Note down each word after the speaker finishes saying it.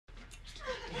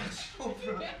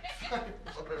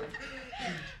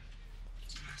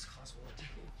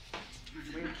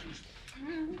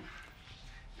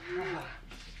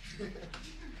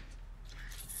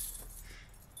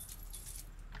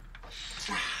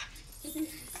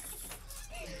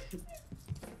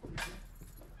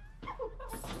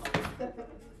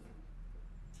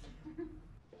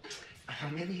How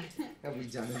many have we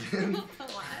done again? A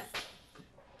lot.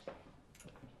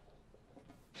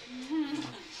 You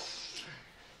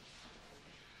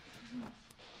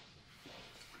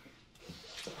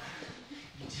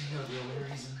know, the only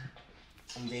reason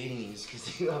I'm dating you is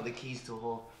because you have the keys to a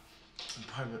whole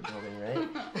apartment building, right?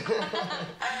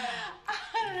 I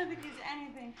don't know the keys to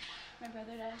anything. My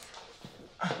brother does.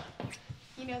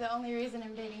 You know, the only reason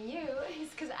I'm dating you is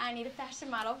because I need a fashion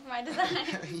model for my design.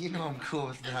 You know I'm cool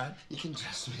with that. You can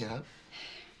dress me up.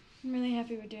 I'm really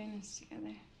happy we're doing this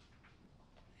together.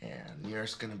 Yeah, New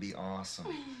York's gonna be awesome.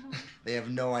 They have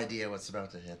no idea what's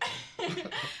about to hit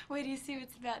them. Wait till you see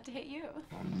what's about to hit you.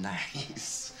 Oh,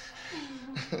 nice.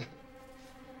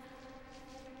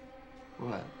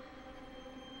 What?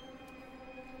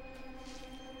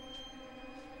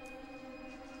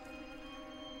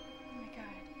 Oh my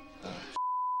God.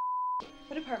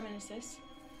 What apartment is this?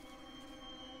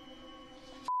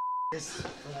 This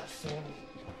for that family.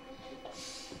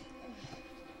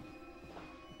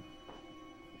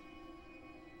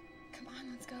 Come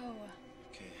on, let's go.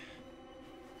 Okay.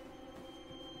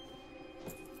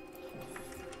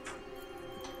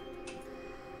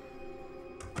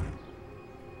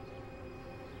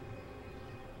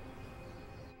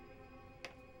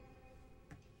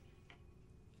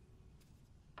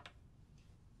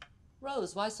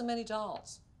 Rose, why so many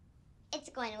dolls? It's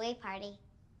a going away party.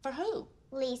 For who?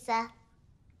 Lisa.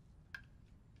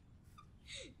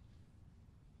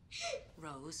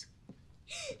 Rose.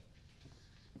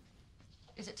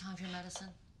 Is it time for your medicine?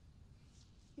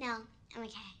 No, I'm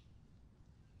okay.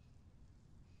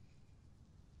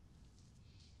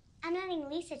 I'm letting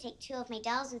Lisa take 2 of my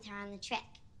dolls with her on the trip.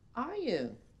 Are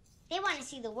you? They want to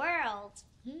see the world.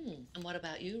 And what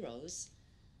about you, Rose?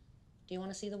 Do you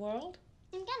want to see the world?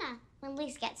 I'm gonna, when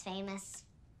Lisa gets famous.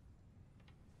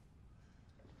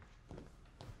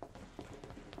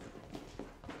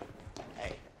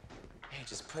 Hey,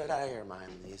 just put it out of your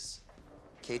mind, Lise.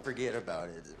 Kate, forget about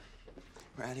it.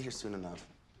 We're out of here soon enough.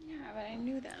 Yeah, but I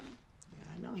knew them. Yeah,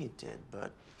 I know you did,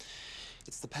 but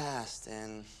it's the past,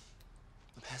 and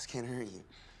the past can't hurt you.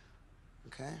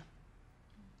 Okay?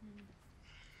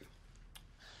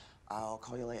 I'll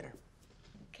call you later.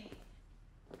 Okay.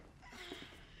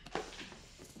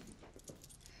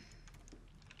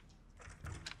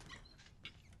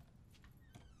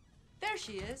 There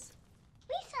she is.